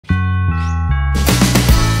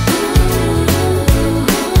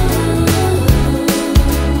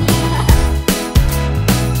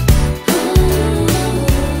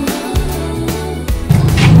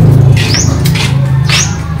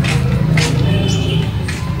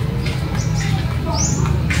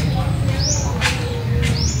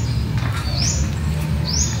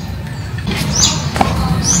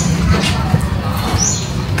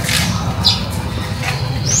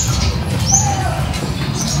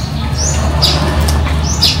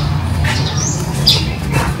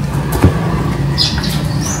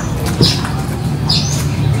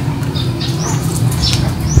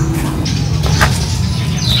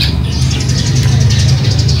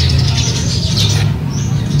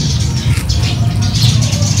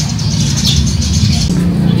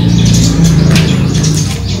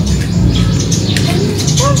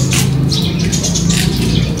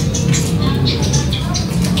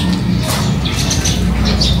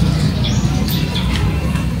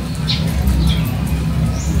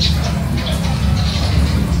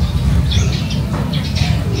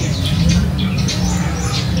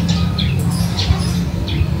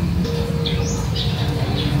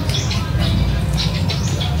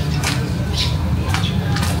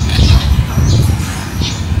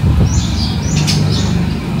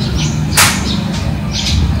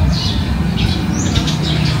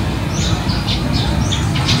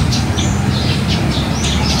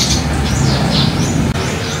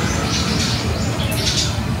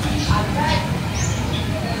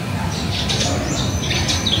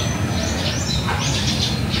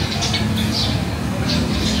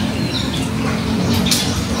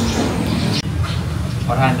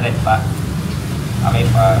400 pa. Okay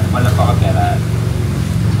pa. Wala pa ka pera.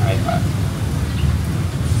 Okay pa.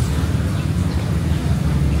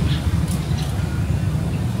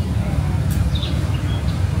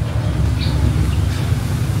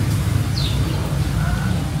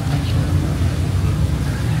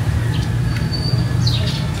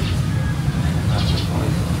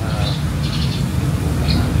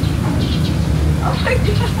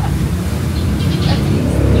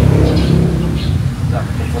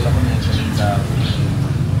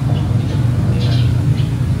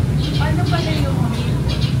 Ano pala yung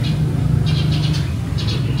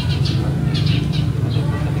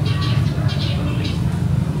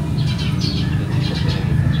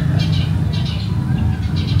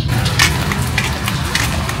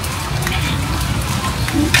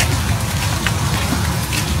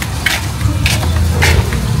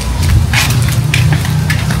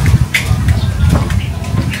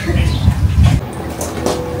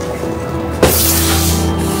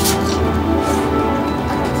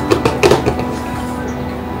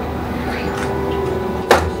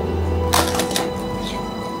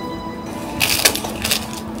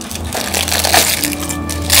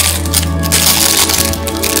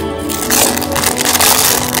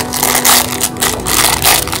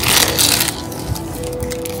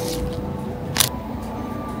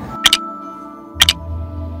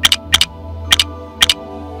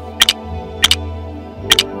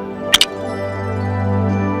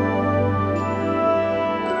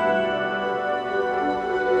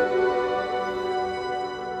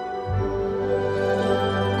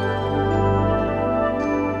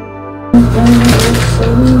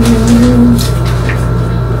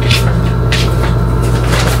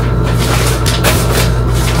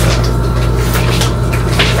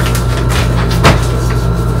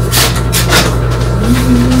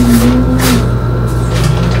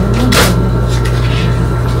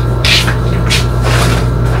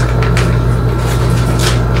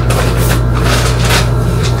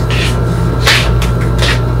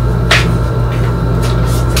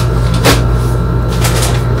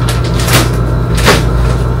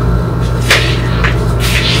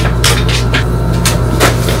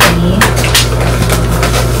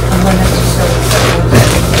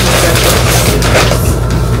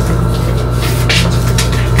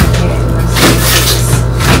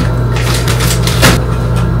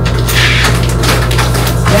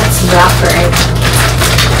wrapper, right?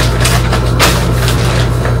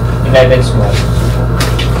 11 small.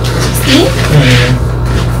 16?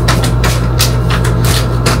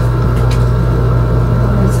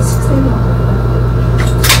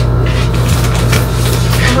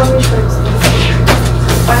 How many shirts?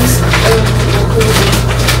 One's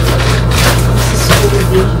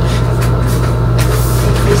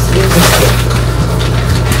this is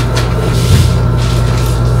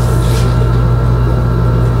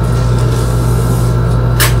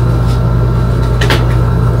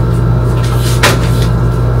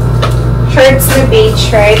shirts na beige,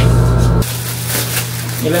 right?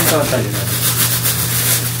 Ilan total na?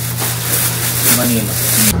 Manila.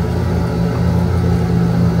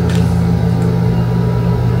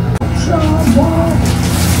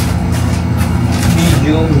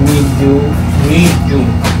 Medium.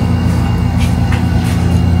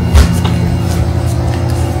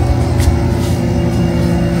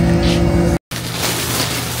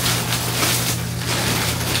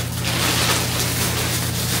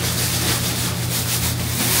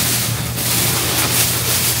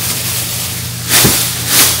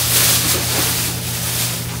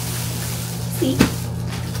 See?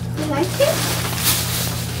 You like it?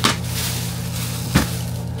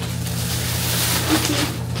 Okay.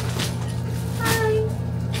 Hi.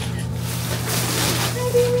 Hi,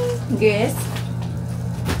 baby. Yes.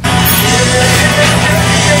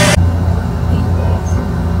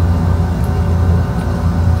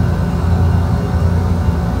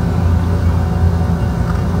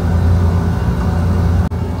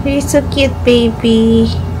 You're so cute, baby.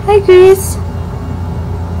 Hi, Grace.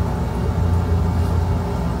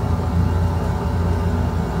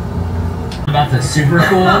 About the super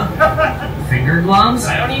cool finger gloves.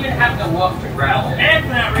 I don't even have to walk to gravel. And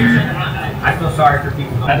for that reason, I feel sorry for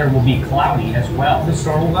people. The weather will be cloudy as well. The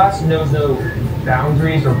storm glass knows no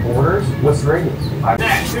boundaries or borders. What's the radius?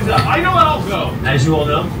 Next, I know I'll go. As you all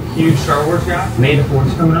know, huge Star Wars guy. May the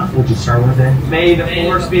 4th coming up, which is Star Wars Day. May the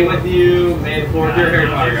Force be with you. May the Force. You're a Harry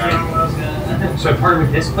Potter guy. So I partnered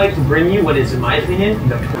with this plate to bring you what is, in my opinion,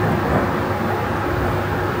 the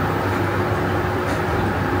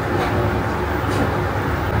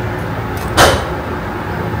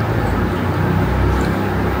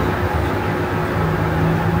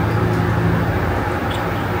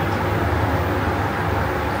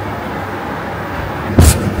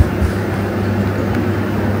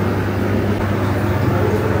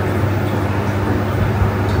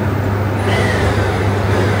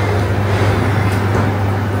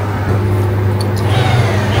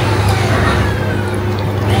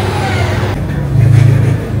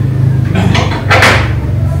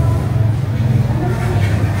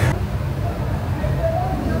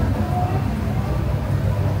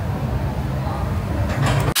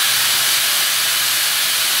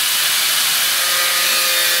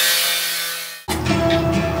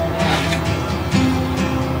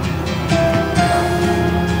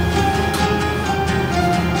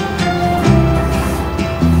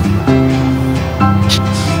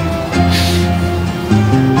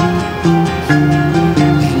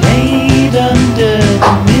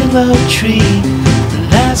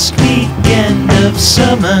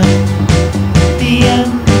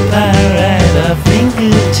my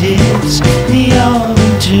fingertips, the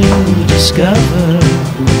autumn to discover.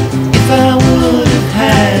 If I would have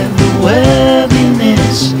had the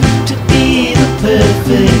worthiness to be the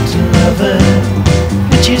perfect lover,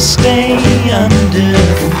 would you stay under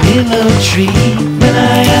the willow tree when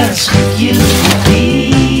I ask if you would be?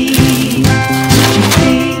 Would you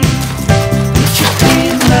be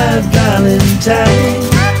my Valentine?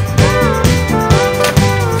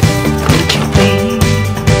 Would you be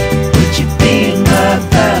my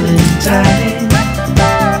Valentine?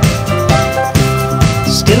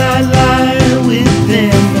 Still I lie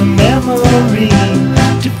within the memory,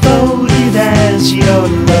 devoted as your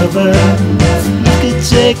lover. You could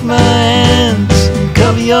take my hands and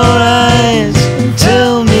cover your eyes and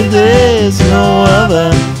tell me there's no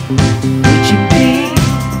other. Would you be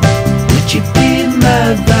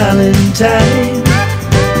my Valentine?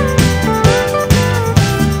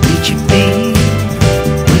 Would you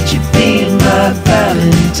be my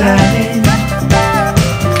Valentine?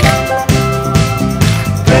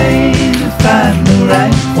 Pray to find the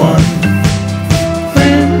right one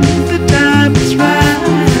when the time is right.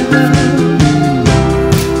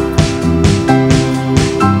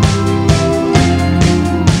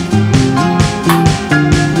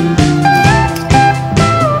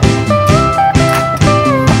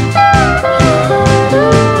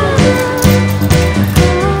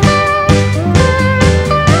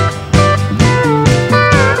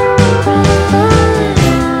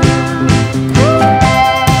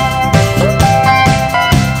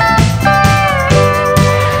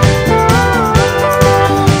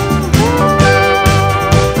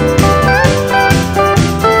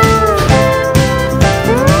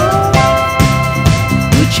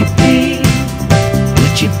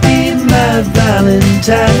 Would you be my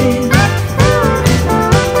Valentine?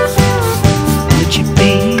 Would you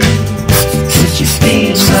be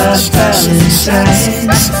my Valentine?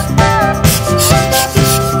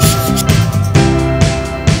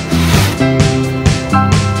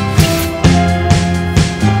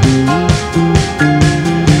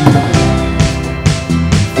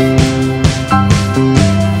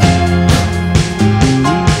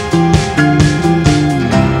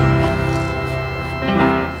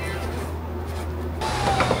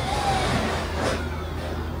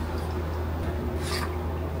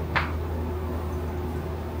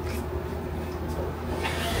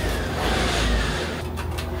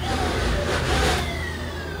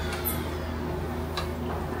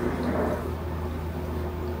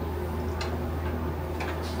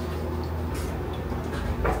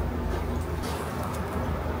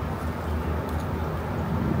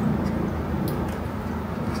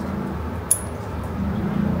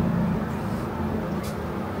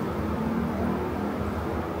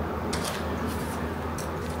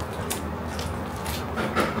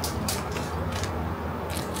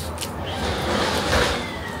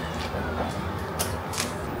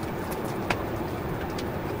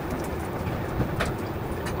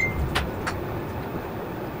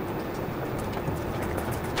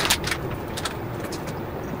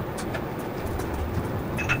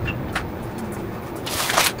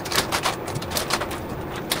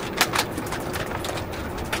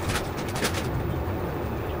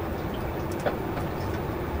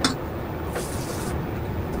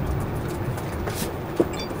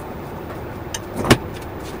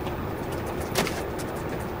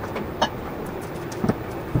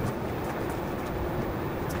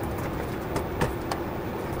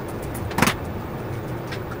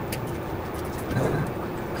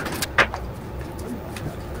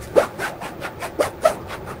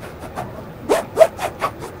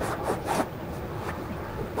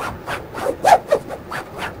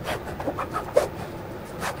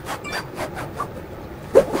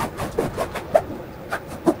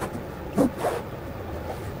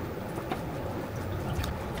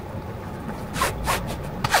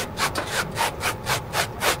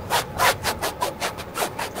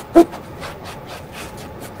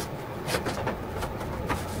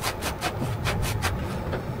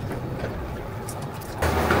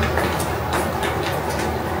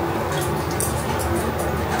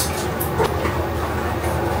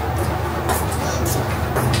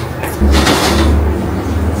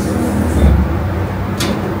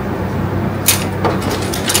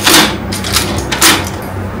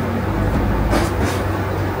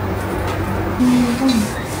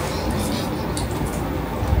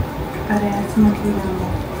 Parehas maglilang mo.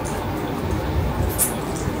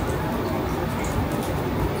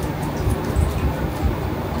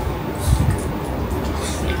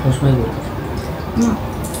 How's my work? No,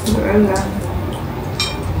 wala.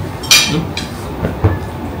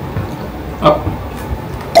 Up.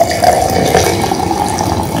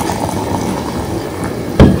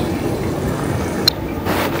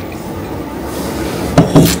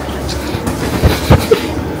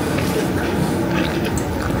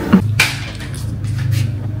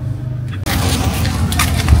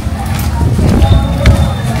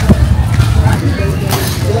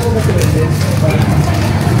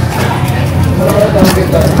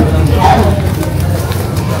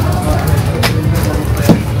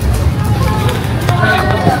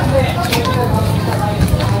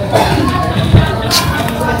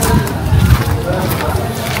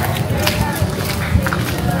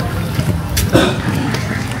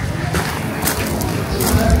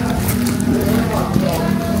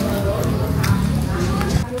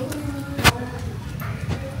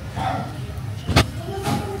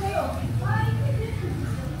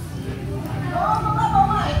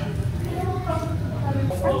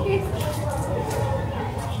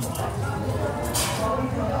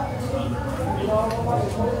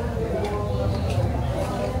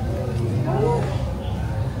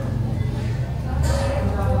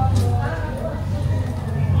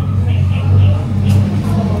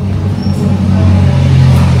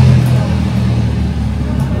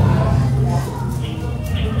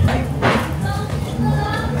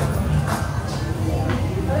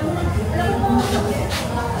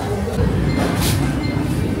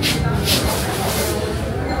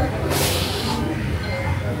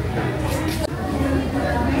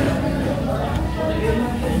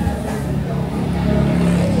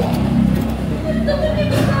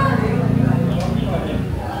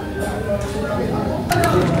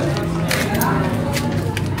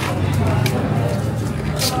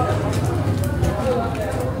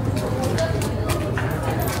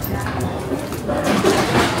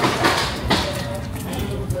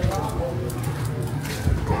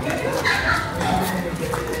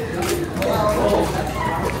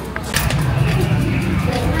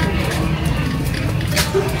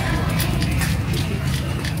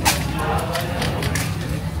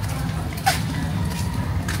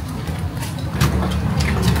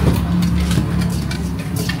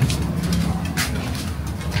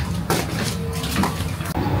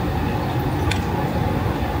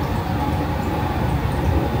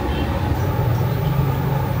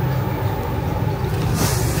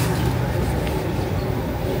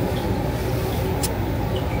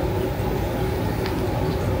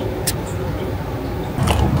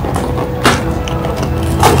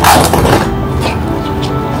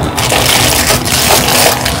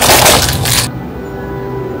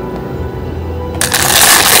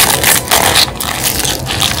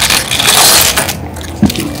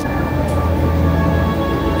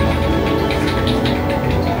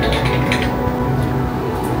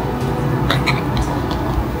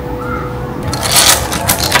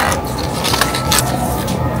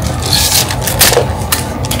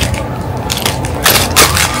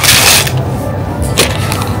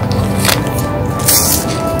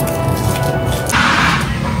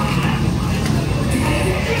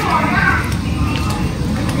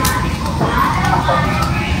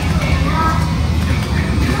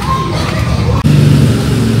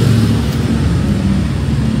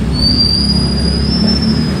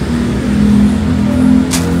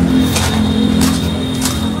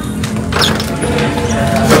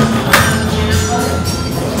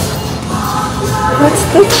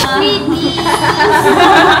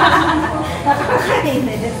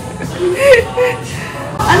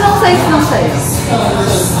 Anong size ng size?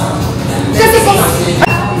 Kasi kung...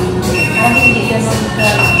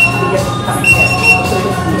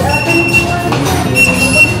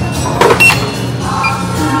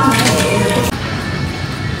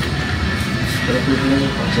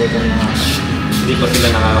 Hindi pa sila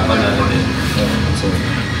nakakapanalo din.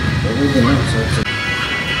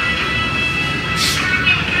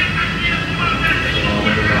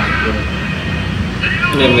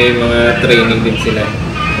 May mga training din sila.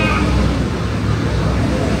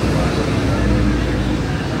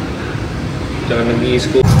 Tsaka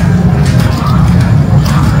nag-i-school.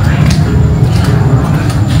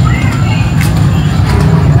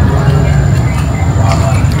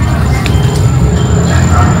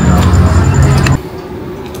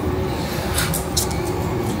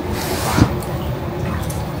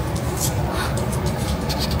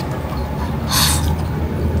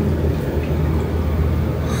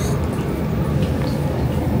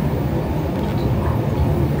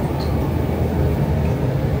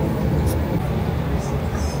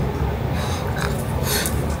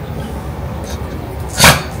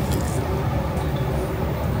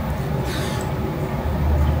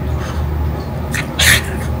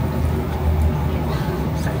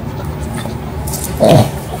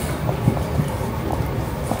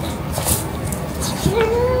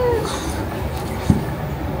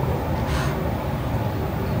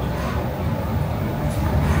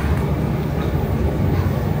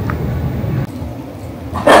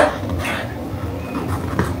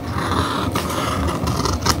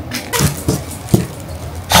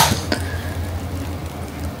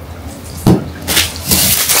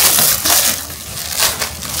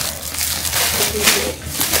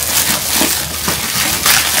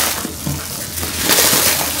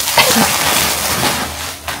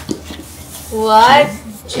 What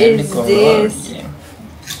is this?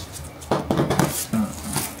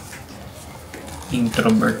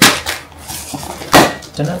 Introvert.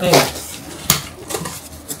 Diyan na kayo.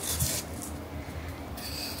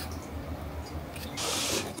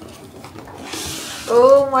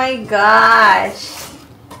 Oh my gosh.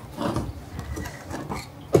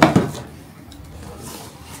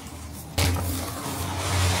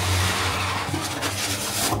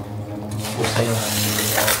 po sa'yo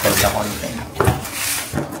for the content.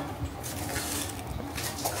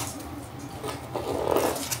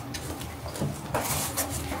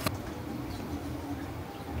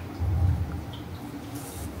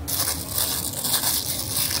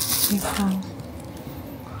 Ikaw.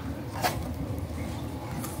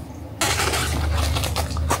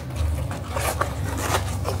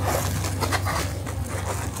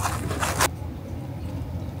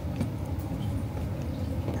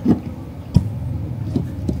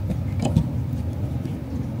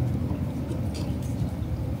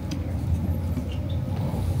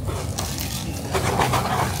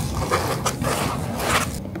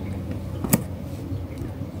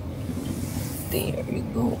 There you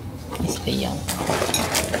go. Stay young.